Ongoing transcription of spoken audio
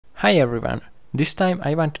Hi everyone! This time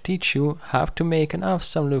I want to teach you how to make an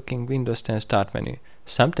awesome looking Windows 10 start menu,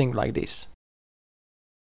 something like this.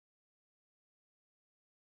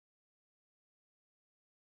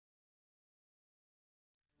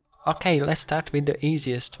 Okay, let's start with the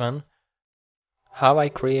easiest one, how I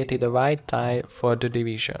created a white tile for the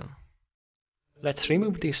division. Let's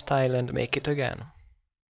remove this tile and make it again.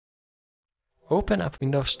 Open up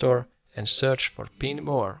Windows Store and search for Pin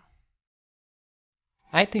More.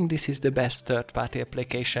 I think this is the best third-party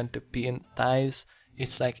application to pin tiles.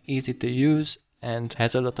 It's like easy to use and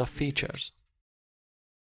has a lot of features.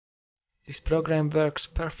 This program works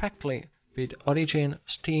perfectly with Origin,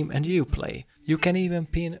 Steam and Uplay. You can even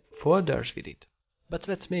pin folders with it. But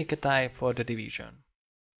let's make a tile for the division.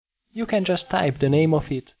 You can just type the name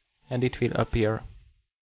of it and it will appear.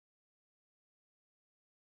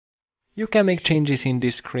 You can make changes in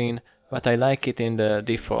this screen, but I like it in the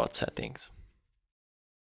default settings.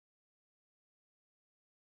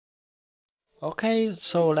 Okay,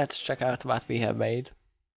 so let's check out what we have made.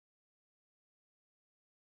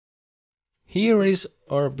 Here is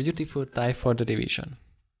our beautiful tile for the division.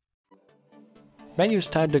 When you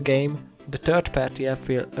start the game, the third-party app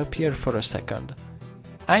will appear for a second.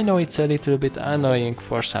 I know it's a little bit annoying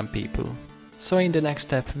for some people. So in the next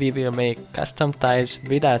step we will make custom tiles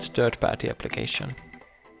without third-party application.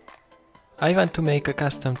 I want to make a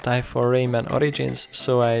custom tile for Rayman Origins,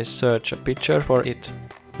 so I search a picture for it.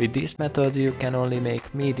 With this method you can only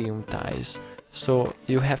make medium tiles, so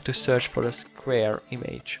you have to search for a square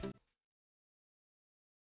image.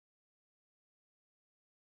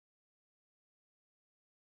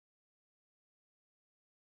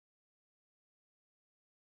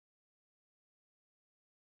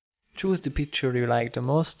 Choose the picture you like the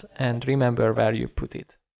most and remember where you put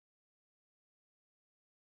it.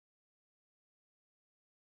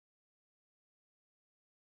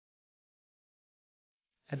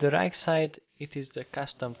 At the right side, it is the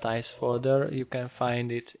custom tiles folder. You can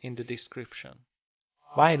find it in the description.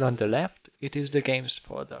 While on the left, it is the games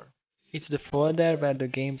folder. It's the folder where the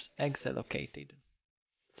game's exe are located.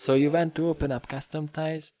 So you want to open up custom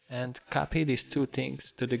tiles and copy these two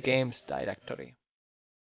things to the games directory.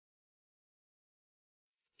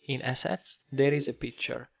 In assets, there is a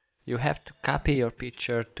picture. You have to copy your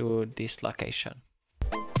picture to this location.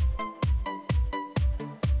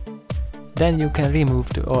 Then you can remove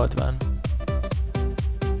the old one.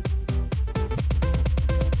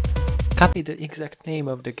 Copy the exact name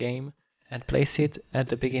of the game and place it at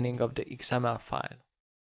the beginning of the XML file.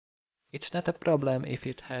 It's not a problem if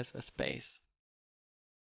it has a space.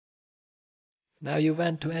 Now you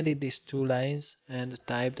want to edit these two lines and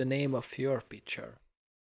type the name of your picture.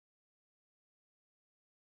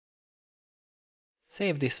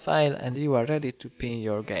 Save this file and you are ready to pin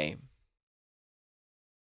your game.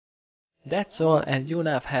 That's all, and you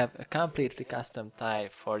now have a completely custom tile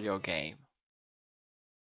for your game.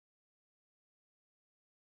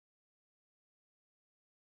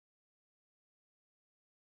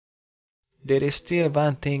 There is still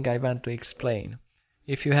one thing I want to explain.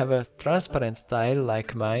 If you have a transparent tile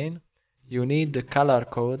like mine, you need the color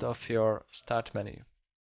code of your start menu.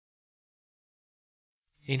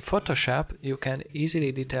 In Photoshop, you can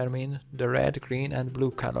easily determine the red, green and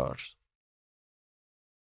blue colors.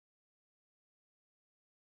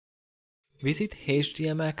 Visit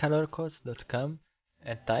htmlcolorcodes.com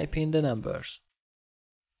and type in the numbers.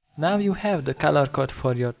 Now you have the color code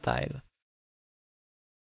for your tile.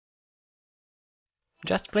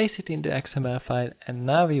 Just place it in the XML file and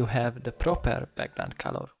now you have the proper background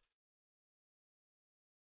color.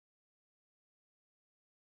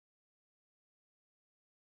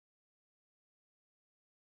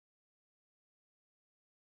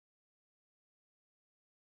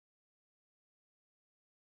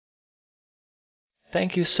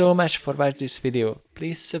 Thank you so much for watching this video.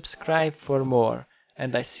 Please subscribe for more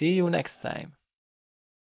and I see you next time.